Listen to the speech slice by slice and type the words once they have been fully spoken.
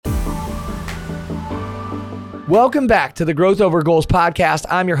Welcome back to the Growth Over Goals podcast.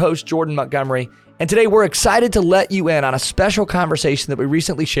 I'm your host, Jordan Montgomery, and today we're excited to let you in on a special conversation that we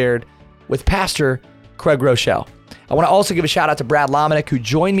recently shared with Pastor Craig Groeschel. I want to also give a shout out to Brad Lomenick, who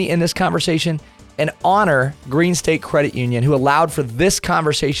joined me in this conversation, and honor Green State Credit Union, who allowed for this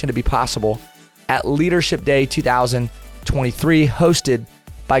conversation to be possible at Leadership Day 2023, hosted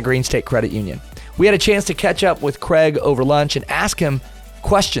by Green State Credit Union. We had a chance to catch up with Craig over lunch and ask him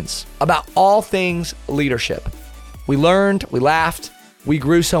questions about all things leadership. We learned, we laughed, we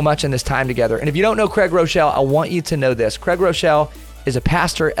grew so much in this time together. And if you don't know Craig Groeschel, I want you to know this. Craig Groeschel is a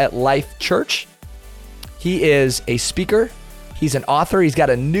pastor at Life Church. He is a speaker. He's an author. He's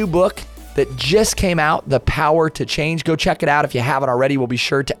got a new book that just came out, The Power to Change. Go check it out if you haven't already. We'll be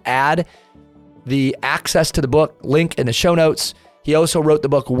sure to add the access to the book link in the show notes. He also wrote the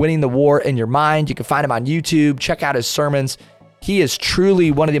book, Winning the War in Your Mind. You can find him on YouTube. Check out his sermons. He is truly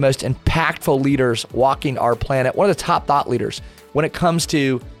one of the most impactful leaders walking our planet, one of the top thought leaders when it comes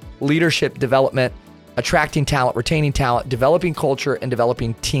to leadership development, attracting talent, retaining talent, developing culture, and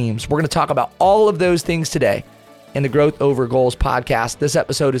developing teams. We're going to talk about all of those things today in the Growth Over Goals podcast. This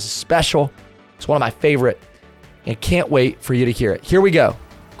episode is special. It's one of my favorite, and can't wait for you to hear it. Here we go.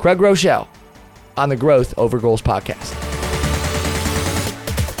 Craig Groeschel on the Growth Over Goals podcast.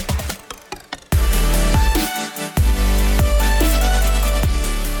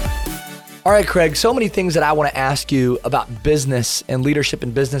 All right, Craig, so many things that I want to ask you about business and leadership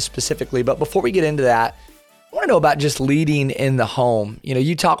in business specifically. But before we get into that, I want to know about just leading in the home. You know,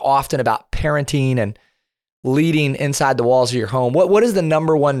 you talk often about parenting and leading inside the walls of your home. What is the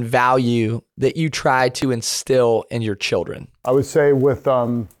number one value that you try to instill in your children? I would say with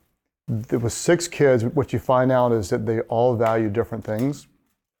 6 kids, what you find out is that they all value different things.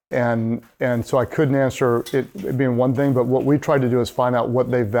 And so I couldn't answer it being one thing, but what we tried to do is find out what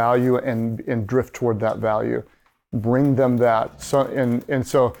they value and drift toward that value, bring them that.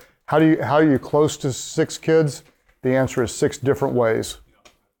 So how are you close to 6 kids? The answer is 6 different ways.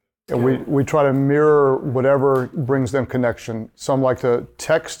 And we try to mirror whatever brings them connection. Some like to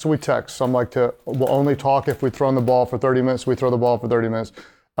text, we text. Some like to, we'll only talk if we throw the ball for 30 minutes, we throw the ball for 30 minutes.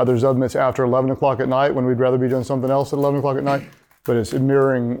 Others of them, it's after 11 o'clock at night when we'd rather be doing something else at 11 o'clock at night. But it's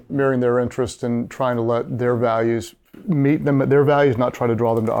mirroring their interest and trying to let their values meet them at their values, not try to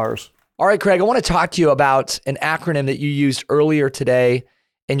draw them to ours. All right, Craig, I want to talk to you about an acronym that you used earlier today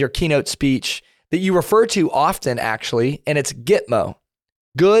in your keynote speech that you refer to often, actually, and it's GETMO,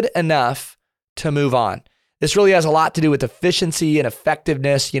 good enough to move on. This really has a lot to do with efficiency and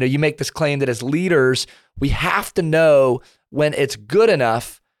effectiveness. You know, you make this claim that as leaders, we have to know when it's good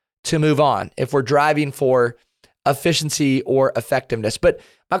enough to move on if we're driving for efficiency or effectiveness. But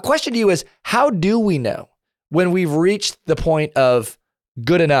my question to you is, how do we know when we've reached the point of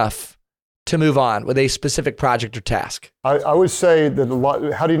good enough to move on with a specific project or task? I would say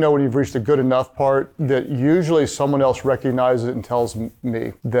that how do you know when you've reached the good enough part? That usually someone else recognizes it and tells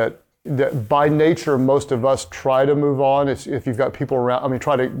me that by nature, most of us try to move on. If you've got people around,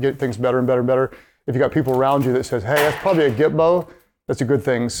 try to get things better and better and better. If you've got people around you that says, hey, that's probably a GETMO, that's a good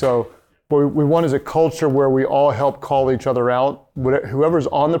thing. So what we want is a culture where we all help call each other out. Whoever's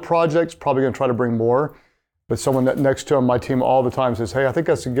on the project's probably going to try to bring more, but someone that next to them, my team all the time says, hey, I think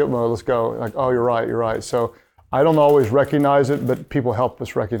that's a GETMO, let's go. Like, oh, you're right. So I don't always recognize it, but people help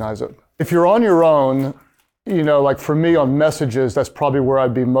us recognize it. If you're on your own, like for me on messages, that's probably where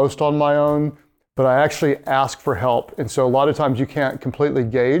I'd be most on my own, but I actually ask for help. And so a lot of times you can't completely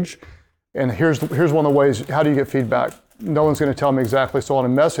gauge. And here's one of the ways, how do you get feedback? No one's going to tell me exactly. So on a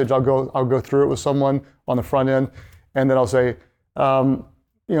message, I'll go through it with someone on the front end, and then I'll say,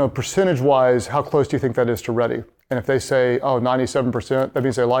 percentage-wise, how close do you think that is to ready? And if they say, 97%, that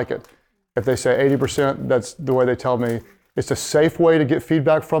means they like it. If they say 80%, that's the way they tell me. It's a safe way to get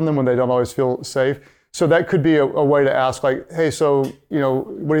feedback from them when they don't always feel safe. So that could be a way to ask, like, hey, so what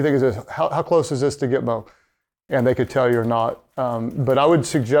do you think is this? How close is this to GETMO? And they could tell you or not. But I would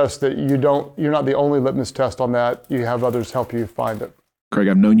suggest that you're not the only litmus test on that. You have others help you find it. Craig,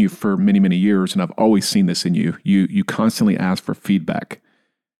 I've known you for many, many years, and I've always seen this in you. You constantly ask for feedback,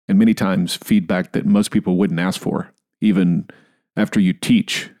 and many times feedback that most people wouldn't ask for. Even after you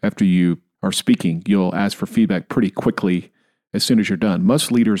teach, after you are speaking, you'll ask for feedback pretty quickly as soon as you're done.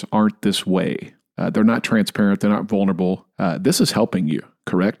 Most leaders aren't this way. They're not transparent. They're not vulnerable. This is helping you,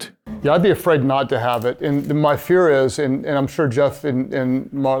 correct? Yeah, I'd be afraid not to have it. And my fear is, and I'm sure Jeff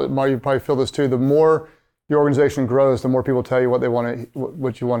and Mar, you probably feel this too, the more your organization grows, the more people tell you what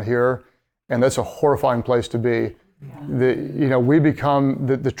you want to hear. And that's a horrifying place to be. Yeah. We become,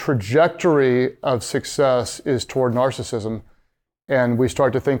 the trajectory of success is toward narcissism. And we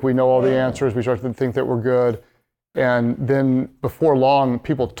start to think we know all the answers. We start to think that we're good. And then before long,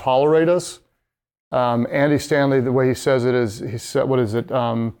 people tolerate us. Andy Stanley, the way he says it is, he said, what is it?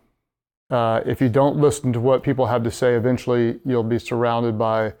 If you don't listen to what people have to say, eventually you'll be surrounded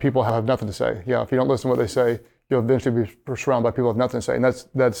by people who have nothing to say. Yeah, if you don't listen to what they say, you'll eventually be surrounded by people who have nothing to say. And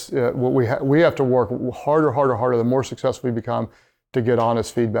that's what we have to work harder, the more successful we become, to get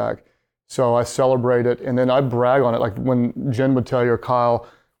honest feedback. So I celebrate it, and then I brag on it. Like when Jen would tell you, or Kyle,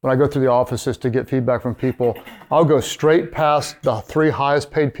 when I go through the offices to get feedback from people, I'll go straight past the 3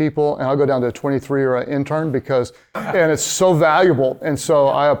 highest paid people, and I'll go down to a 23-year intern and it's so valuable. And so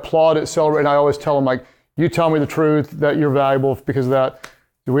I applaud it, celebrate, and I always tell them, like, you tell me the truth that you're valuable because of that.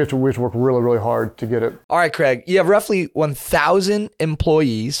 We have to work really hard to get it. All right, Craig, you have roughly 1,000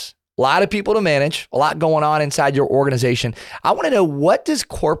 employees, a lot of people to manage, a lot going on inside your organization. I want to know, what does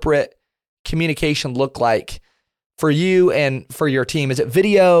corporate communication look like for you and for your team? Is it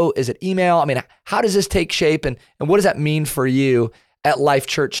video? Is it email? I mean, how does this take shape, and what does that mean for you at Life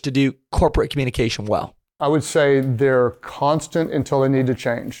Church to do corporate communication well? I would say they're constant until they need to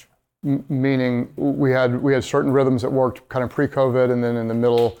change. Meaning we had certain rhythms that worked kind of pre-COVID, and then in the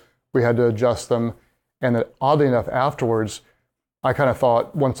middle we had to adjust them. And that, oddly enough, afterwards, I kind of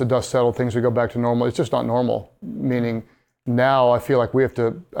thought once the dust settled, things would go back to normal. It's just not normal. Meaning now I feel like we have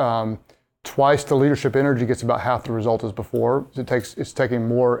to twice the leadership energy gets about half the result as before. It's taking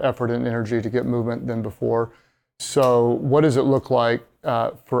more effort and energy to get movement than before. So what does it look like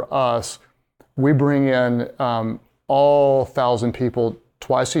for us? We bring in all 1,000 people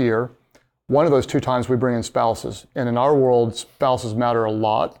twice a year. One of those 2 times we bring in spouses. And in our world, spouses matter a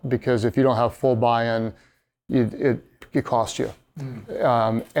lot, because if you don't have full buy-in, it costs you.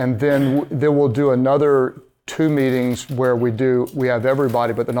 And then we'll do another 2 meetings where we have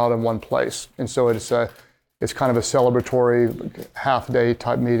everybody, but they're not in one place. And so it's kind of a celebratory half-day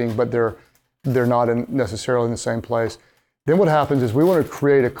type meeting, but they're not necessarily in the same place. Then what happens is we want to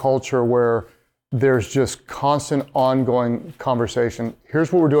create a culture where there's just constant ongoing conversation.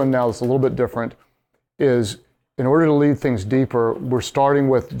 Here's what we're doing now that's a little bit different, is in order to lead things deeper, we're starting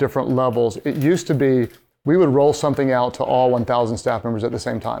with different levels. It used to be we would roll something out to all 1,000 staff members at the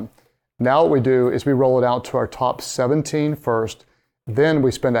same time. Now what we do is we roll it out to our top 17 first, then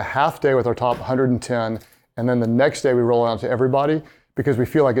we spend a half day with our top 110, and then the next day we roll it out to everybody, because we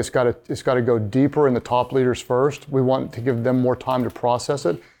feel like it's got to go deeper in the top leaders first. We want to give them more time to process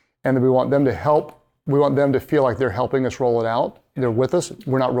it, and then we want them to help. We want them to feel like they're helping us roll it out. They're with us.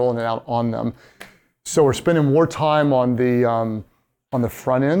 We're not rolling it out on them. So we're spending more time on the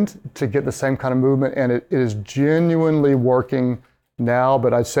front end to get the same kind of movement, and it is genuinely working now,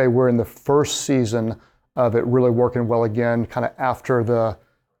 but I'd say we're in the first season of it really working well again, kind of after the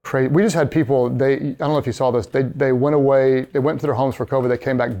crazy. We just had people, I don't know if you saw this, they went away, they went to their homes for COVID, they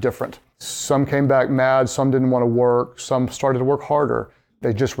came back different. Some came back mad, some didn't want to work, some started to work harder.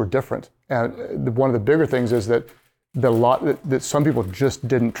 They just were different. And one of the bigger things is that that some people just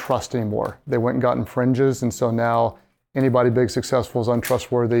didn't trust anymore. They went and got in fringes, and so now anybody big successful is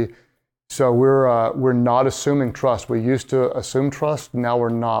untrustworthy. So we're not assuming trust. We used to assume trust. Now we're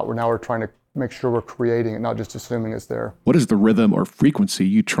not. We're trying to make sure we're creating it, not just assuming it's there. What is the rhythm or frequency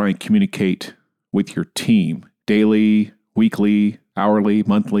you try and communicate with your team? Daily, weekly, hourly,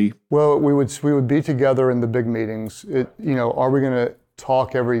 monthly? Well, we would be together in the big meetings. Are we going to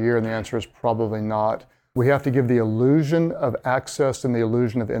talk every year? And the answer is probably not. We have to give the illusion of access and the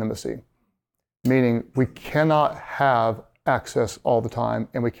illusion of intimacy. Meaning we cannot have access all the time,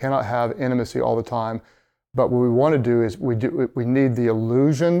 and we cannot have intimacy all the time. But what we want to do is we need the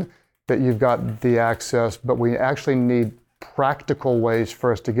illusion that you've got the access, but we actually need practical ways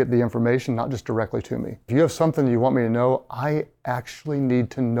for us to get the information, not just directly to me. If you have something you want me to know, I actually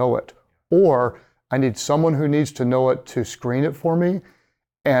need to know it. Or I need someone who needs to know it to screen it for me.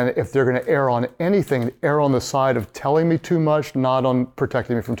 And if they're going to err on anything, err on the side of telling me too much, not on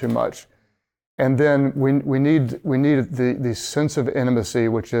protecting me from too much. And then we need the sense of intimacy,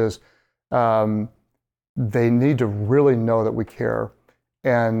 which is they need to really know that we care.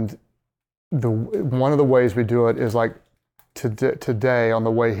 And one of the ways we do it is like today on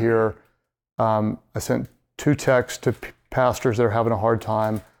the way here, I sent 2 texts to pastors that are having a hard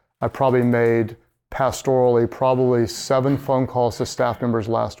time. I probably made pastorally 7 phone calls to staff members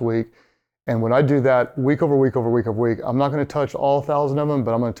last week. And when I do that week over week, I'm not going to touch all 1,000 of them,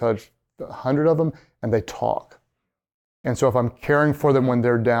 but I'm going to touch 100 of them, and they talk. And so if I'm caring for them when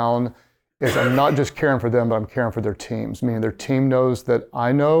they're down, I'm not just caring for them, but I'm caring for their teams, meaning their team knows that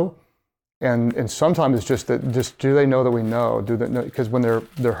I know. And sometimes it's just that, do they know that we know? Do they know? Because when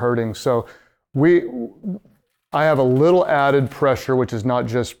they're hurting. So I have a little added pressure, which is not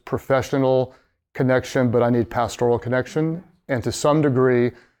just professional connection, but I need pastoral connection. And to some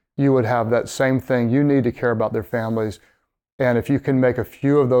degree, you would have that same thing. You need to care about their families. And if you can make a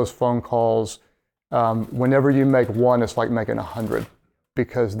few of those phone calls, whenever you make one, it's like making 100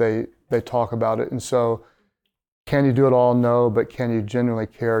 because they talk about it. And so can you do it all? No, but can you genuinely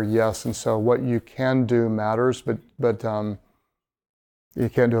care? Yes. And so what you can do matters, but you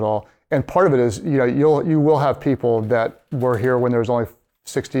can't do it all. And part of it is, you will have people that were here when there's only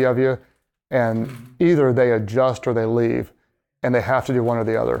 60 of you, and either they adjust or they leave, and they have to do one or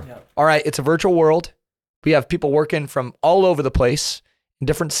the other. Yeah. All right, it's a virtual world. We have people working from all over the place in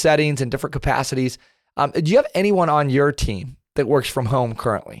different settings and different capacities. Do you have anyone on your team that works from home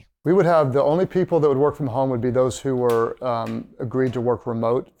currently? We would have, the only people that would work from home would be those who were agreed to work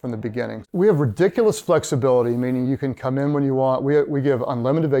remote from the beginning. We have ridiculous flexibility, meaning you can come in when you want. We give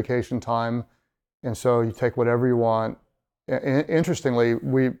unlimited vacation time, and so you take whatever you want. Interestingly,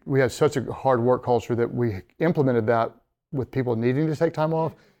 we had such a hard work culture that we implemented that with people needing to take time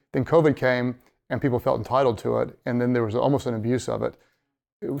off. Then COVID came, and people felt entitled to it, and then there was almost an abuse of it.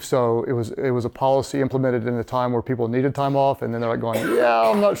 So it was a policy implemented in a time where people needed time off, and then they're like going, yeah,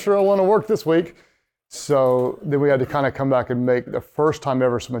 I'm not sure I want to work this week. So then we had to kind of come back and make the first time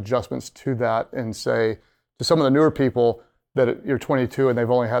ever some adjustments to that and say to some of the newer people that you're 22 and they've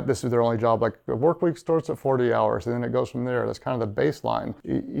only had, this is their only job, like the work week starts at 40 hours and then it goes from there. That's kind of the baseline.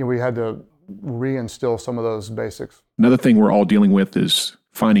 We had to reinstill some of those basics. Another thing we're all dealing with is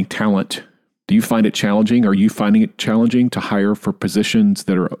finding talent. Do you find it challenging? Are you finding it challenging to hire for positions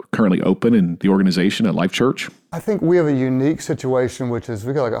that are currently open in the organization at Life Church? I think we have a unique situation, which is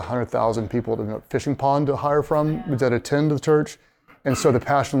we got like 100,000 people to a fishing pond to hire from that attend the church. And so the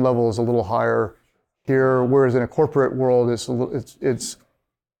passion level is a little higher here, whereas in a corporate world, it's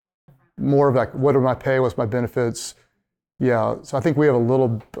more of like, what are my pay? What's my benefits? Yeah, so I think we have a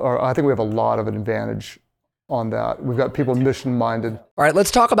lot of an advantage on that. We've got people mission-minded. All right,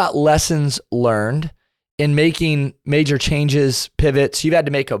 let's talk about lessons learned in making major changes, pivots. You've had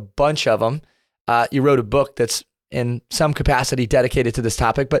to make a bunch of them. You wrote a book that's in some capacity dedicated to this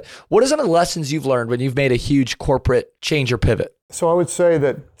topic, but what are some of the lessons you've learned when you've made a huge corporate change or pivot? So I would say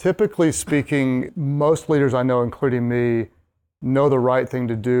that typically speaking, most leaders I know, including me, know the right thing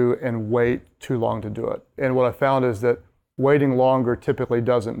to do and wait too long to do it. And what I found is that waiting longer typically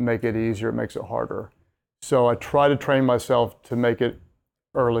doesn't make it easier, it makes it harder. So I try to train myself to make it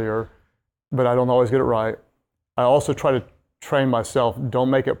earlier, but I don't always get it right. I also try to train myself, don't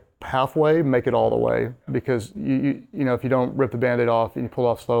make it halfway, make it all the way, because you know if you don't rip the Band-Aid off and you pull it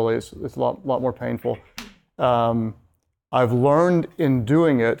off slowly, it's a lot more painful. I've learned in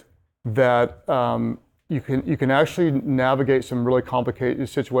doing it that you can actually navigate some really complicated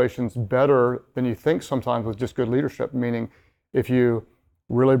situations better than you think sometimes with just good leadership. Meaning, if you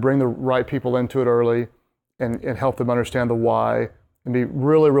really bring the right people into it early and help them understand the why and be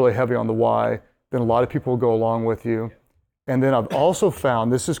really, really heavy on the why, then a lot of people will go along with you. And then I've also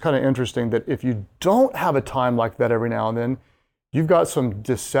found, this is kind of interesting, that if you don't have a time like that every now and then, you've got some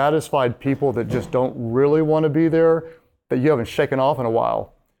dissatisfied people that just don't really want to be there, that you haven't shaken off in a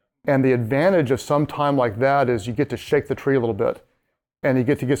while. And the advantage of some time like that is you get to shake the tree a little bit and you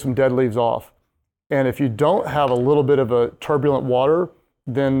get to get some dead leaves off. And if you don't have a little bit of a turbulent water,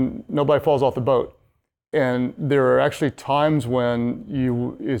 then nobody falls off the boat. And there are actually times when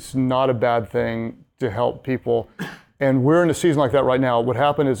it's not a bad thing to help people. And we're in a season like that right now. What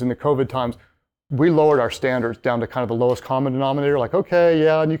happened is in the COVID times, we lowered our standards down to kind of the lowest common denominator, like, okay,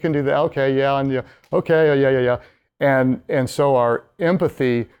 yeah, and you can do that, okay, yeah, and yeah, okay, yeah. And so our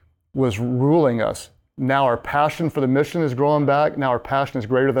empathy was ruling us. Now our passion for the mission is growing back. Now our passion is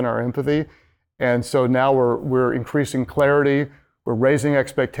greater than our empathy. And so now we're increasing clarity, we're raising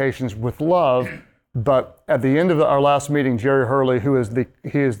expectations with love. But at the end of our last meeting, Jerry Hurley,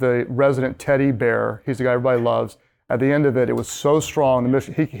 he is the resident teddy bear, he's the guy everybody loves. At the end of it, it was so strong. The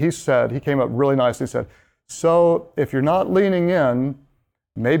mission, he came up really nicely and said, so if you're not leaning in,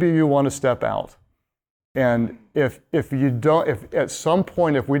 maybe you want to step out. And if at some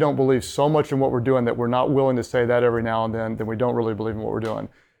point, if we don't believe so much in what we're doing that we're not willing to say that every now and then we don't really believe in what we're doing.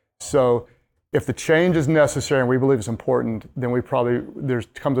 So if the change is necessary and we believe it's important, then there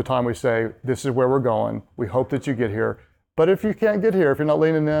comes a time we say, this is where we're going. We hope that you get here. But if you can't get here, if you're not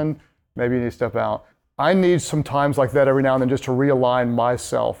leaning in, maybe you need to step out. I need some times like that every now and then just to realign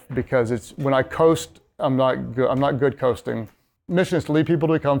myself, because when I coast, I'm not good coasting. Mission is to lead people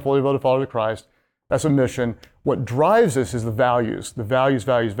to become fully devoted followers of Christ. That's a mission. What drives us is the values.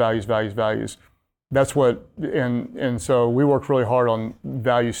 that's what, and so we work really hard on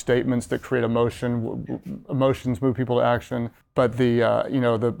value statements that create emotion. Emotions move people to action. But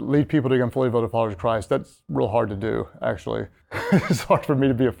the lead people to become fully devoted followers of Christ, that's real hard to do, actually. It's hard for me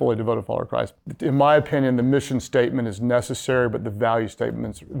to be a fully devoted follower of Christ. In my opinion, the mission statement is necessary, but the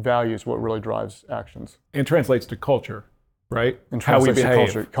value is what really drives actions. And translates to culture, right? And how we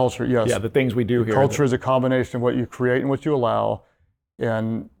translates to behave. Culture, yes. Yeah, the things we do here. Culture is a combination of what you create and what you allow.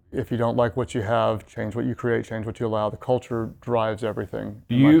 And if you don't like what you have, change what you create, change what you allow. The culture drives everything.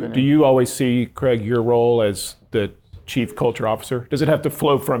 Do you always see, Craig, your role as the chief culture officer? Does it have to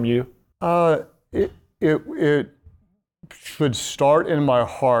flow from you? It should start in my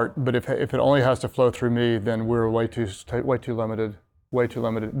heart, but if it only has to flow through me, then we're way too limited. Way too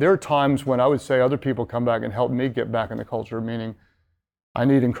limited. There are times when I would say other people come back and help me get back in the culture, meaning I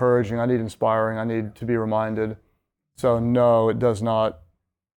need encouraging, I need inspiring, I need to be reminded. So no, it doesn't.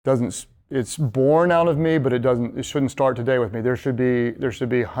 It's born out of me, but it shouldn't start today with me. There should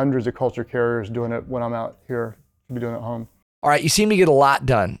be hundreds of culture carriers doing it when I'm out here. Should be doing it at home. All right, you seem to get a lot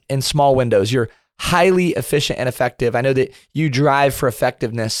done in small windows. You're highly efficient and effective. I know that you drive for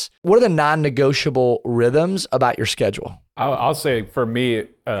effectiveness. What are the non-negotiable rhythms about your schedule? I'll say for me,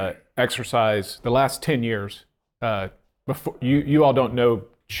 exercise, the last 10 years, before you all don't know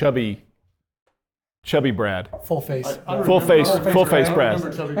Chubby Brad. Full face. Full face Brad.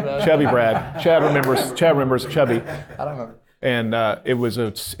 Chubby Brad. Chad remembers Chubby. I don't remember. And it was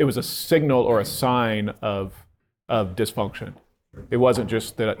a signal or a sign of dysfunction. It wasn't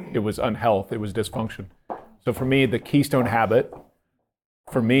just that it was unhealth, it was dysfunction. So for me, the keystone habit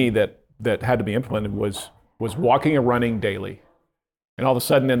for me that had to be implemented was walking and running daily. And all of a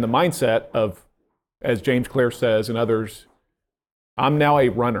sudden in the mindset of, as James Clear says and others, I'm now a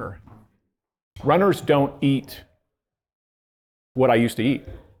runner. Runners don't eat what I used to eat.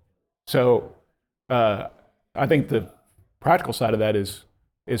 So I think the practical side of that is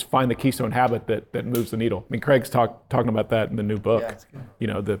find the keystone habit that moves the needle. I mean, Craig's talking about that in the new book. Yeah, it's good. You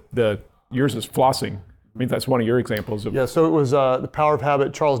know, the yours is flossing. I mean, that's one of your examples of. Yeah, so it was The Power of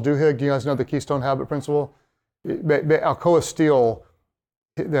Habit. Charles Duhigg, do you guys know the keystone habit principle? Alcoa Steel,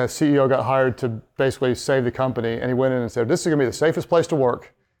 the CEO got hired to basically save the company, and he went in and said, this is going to be the safest place to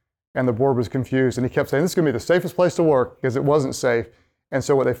work. And the board was confused, and he kept saying, this is going to be the safest place to work, because it wasn't safe. And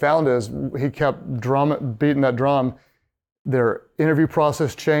so what they found is he kept beating that drum. Their interview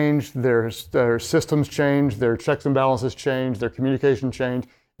process changed, their systems changed, their checks and balances changed, their communication changed.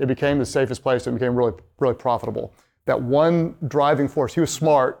 It became the safest place. It became really, really profitable. That one driving force, he was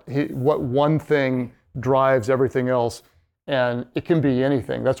smart. What one thing drives everything else, and it can be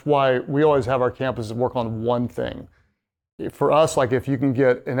anything. That's why we always have our campuses work on one thing. For us, like if you can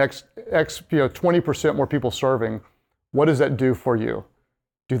get an 20% more people serving, what does that do for you?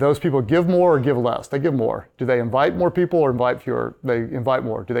 Do those people give more or give less? They give more. Do they invite more people or invite fewer? They invite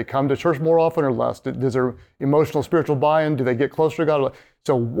more. Do they come to church more often or less? Does their emotional, spiritual buy-in? Do they get closer to God?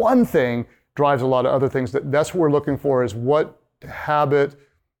 So one thing drives a lot of other things. That's what we're looking for, is what habit,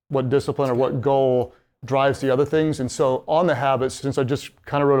 what discipline, or what goal drives the other things. And so on the habits, since I just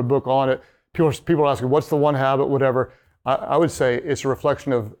kind of wrote a book on it, people are asking, what's the one habit, whatever. I would say it's a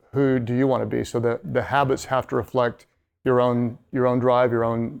reflection of who do you want to be. So the habits have to reflect your own drive, your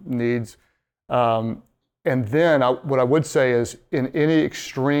own needs. And then what I would say is, in any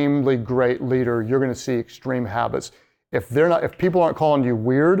extremely great leader, you're going to see extreme habits. If people aren't calling you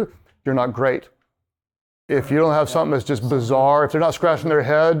weird, you're not great. If you don't have something that's just bizarre, if they're not scratching their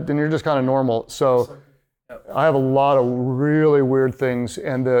head, then you're just kind of normal. So I have a lot of really weird things,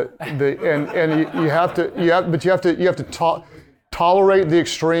 and you have to tolerate the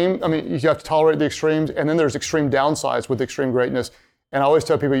extreme. I mean, you have to tolerate the extremes, and then there's extreme downsides with extreme greatness. And I always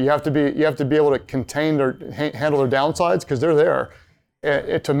tell people you have to be able to contain handle their downsides, because they're there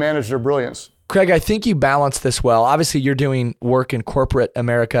to manage their brilliance. Craig, I think you balance this well. Obviously, you're doing work in corporate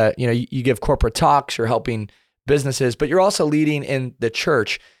America. You know, you give corporate talks, you're helping businesses, but you're also leading in the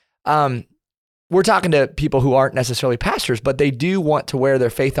church. We're talking to people who aren't necessarily pastors, but they do want to wear their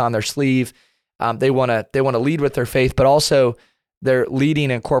faith on their sleeve. They want to lead with their faith, but also they're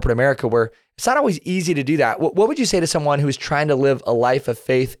leading in corporate America, where it's not always easy to do that. What would you say to someone who's trying to live a life of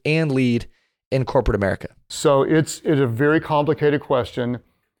faith and lead in corporate America? So it's a very complicated question,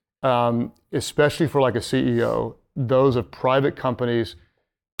 especially for like a CEO. Those of private companies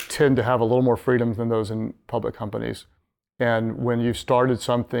tend to have a little more freedom than those in public companies. And when you've started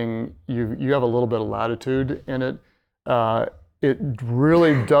something, you have a little bit of latitude in it. It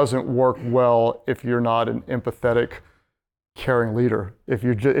really doesn't work well if you're not an empathetic, caring leader. If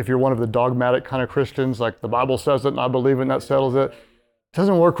you're one of the dogmatic kind of Christians, like the Bible says it and I believe it and that settles it, it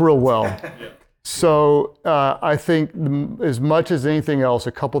doesn't work real well. So I think as much as anything else,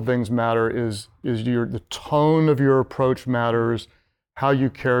 a couple things matter is the tone of your approach matters, how you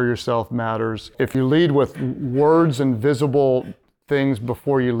carry yourself matters. If you lead with words and visible things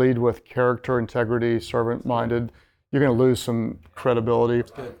before you lead with character, integrity, servant-minded, you're going to lose some credibility.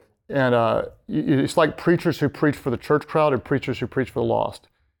 And it's like preachers who preach for the church crowd and preachers who preach for the lost.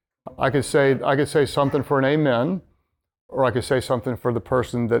 I could say something for an amen, or I could say something for the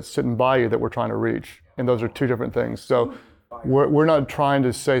person that's sitting by you that we're trying to reach. And those are two different things. So we're not trying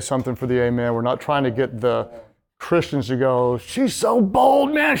to say something for the amen. We're not trying to get the Christians to go, she's so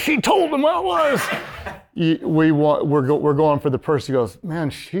bold, man, she told them what it was. We're going for the person who goes,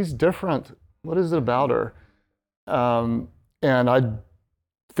 man, she's different. What is it about her? And I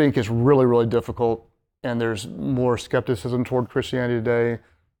think it's really, really difficult. And there's more skepticism toward Christianity today,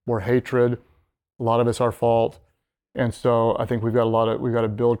 more hatred. A lot of it's our fault. And so I think we've got to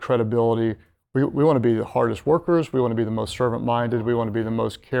build credibility. We want to be the hardest workers. We want to be the most servant-minded. We want to be the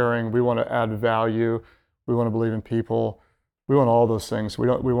most caring. We want to add value. We want to believe in people. We want all those things. We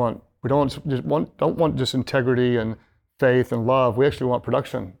don't want just integrity and faith and love. We actually want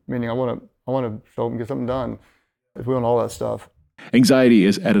production. Meaning, I want to show up and get something done. We want all that stuff. Anxiety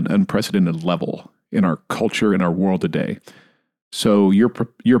is at an unprecedented level in our culture, in our world today. So your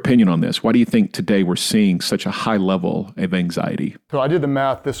opinion on this, why do you think today we're seeing such a high level of anxiety? So I did the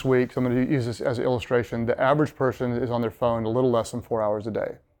math this week, so I'm going to use this as an illustration. The average person is on their phone a little less than 4 hours a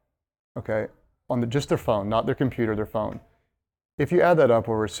day, okay? On just their phone, not their computer, their phone. If you add that up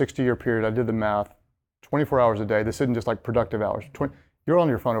over a 60-year period, I did the math, 24 hours a day, this isn't just like productive hours. You're on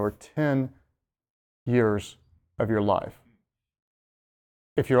your phone over 10 years of your life.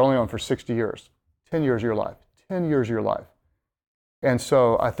 If you're only on for 60 years, 10 years of your life, 10 years of your life. And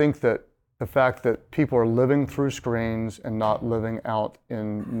so I think that the fact that people are living through screens and not living out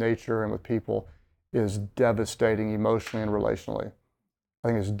in nature and with people is devastating emotionally and relationally. I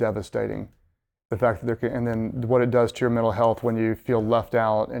think it's devastating. The fact that and then what it does to your mental health when you feel left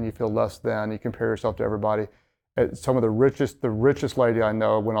out and you feel less than, you compare yourself to everybody. Some of the richest lady I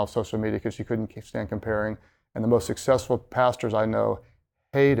know went off social media because she couldn't stand comparing. And the most successful pastors I know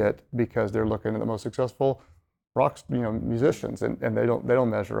hate it because they're looking at the most successful musicians, and they don't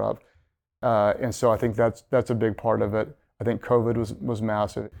measure up, and so I think that's a big part of it. I think COVID was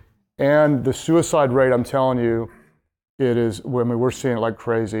massive, and the suicide rate. I'm telling you, it is. I mean, we're seeing it like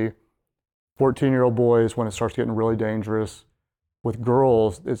crazy. 14-year-old boys, when it starts getting really dangerous. With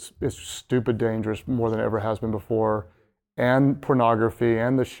girls, it's stupid dangerous more than it ever has been before, and pornography,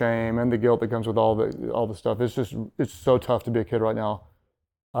 and the shame, and the guilt that comes with all the stuff. It's so tough to be a kid right now.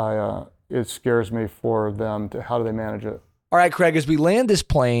 It scares me for them. How do they manage it? All right, Craig, as we land this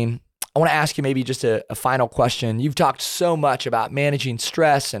plane, I want to ask you maybe just a final question. You've talked so much about managing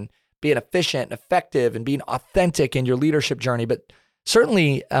stress and being efficient and effective and being authentic in your leadership journey, but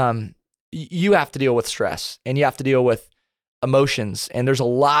certainly you have to deal with stress and you have to deal with emotions, and there's a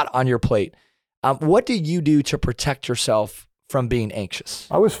lot on your plate. What do you do to protect yourself from being anxious?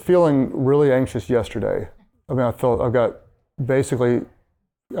 I was feeling really anxious yesterday. I mean,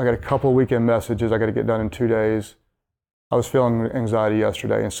 I got a couple of weekend messages I got to get done in 2 days. I was feeling anxiety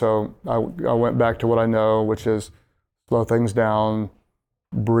yesterday, and so I went back to what I know, which is slow things down,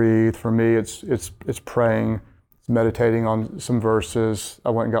 breathe. For me, it's praying, it's meditating on some verses. I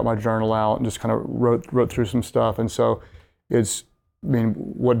went and got my journal out and just kind of wrote through some stuff. And so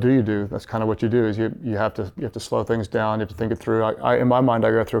what do you do? That's kind of what you do. Is you have to slow things down. You have to think it through. In my mind,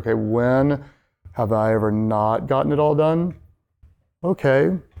 I go through, okay, when have I ever not gotten it all done? Okay,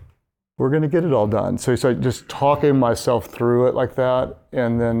 we're going to get it all done. So just talking myself through it like that.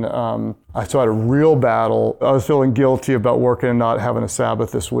 And then I had a real battle. I was feeling guilty about working and not having a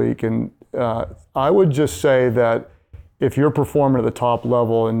Sabbath this week. And I would just say that if you're performing at the top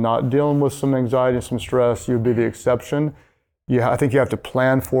level and not dealing with some anxiety and some stress, you'd be the exception. I think you have to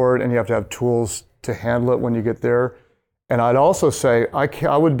plan for it and you have to have tools to handle it when you get there. And I'd also say,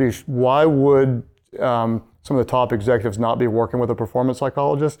 why would some of the top executives not be working with a performance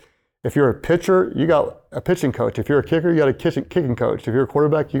psychologist? If you're a pitcher, you got a pitching coach. If you're a kicker, you got a kicking coach. If you're a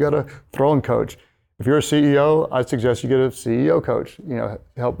quarterback, you got a throwing coach. If you're a CEO, I suggest you get a CEO coach.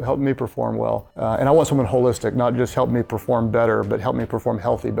 Help me perform well. And I want someone holistic, not just help me perform better, but help me perform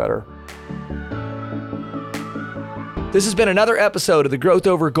healthy better. This has been another episode of the Growth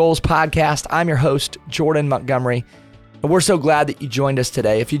Over Goals podcast. I'm your host, Jordan Montgomery. And we're so glad that you joined us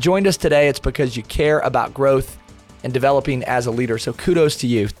today. If you joined us today, it's because you care about growth and developing as a leader. So kudos to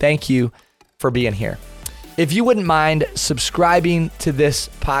you. Thank you for being here. If you wouldn't mind subscribing to this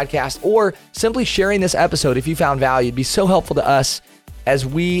podcast or simply sharing this episode if you found value, it'd be so helpful to us as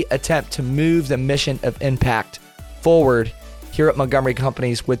we attempt to move the mission of impact forward here at Montgomery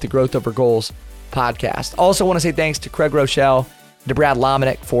Companies with the Growth Over Goals podcast. Also want to say thanks to Craig Groeschel, to Brad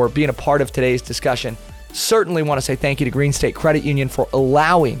Lomenick for being a part of today's discussion. Certainly want to say thank you to Green State Credit Union for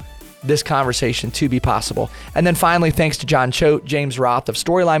allowing this conversation to be possible. And then finally, thanks to John Choate, James Roth of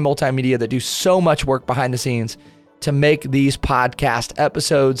Storyline Multimedia that do so much work behind the scenes to make these podcast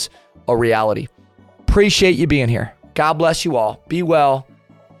episodes a reality. Appreciate you being here. God bless you all. Be well.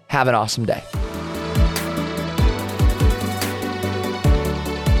 Have an awesome day.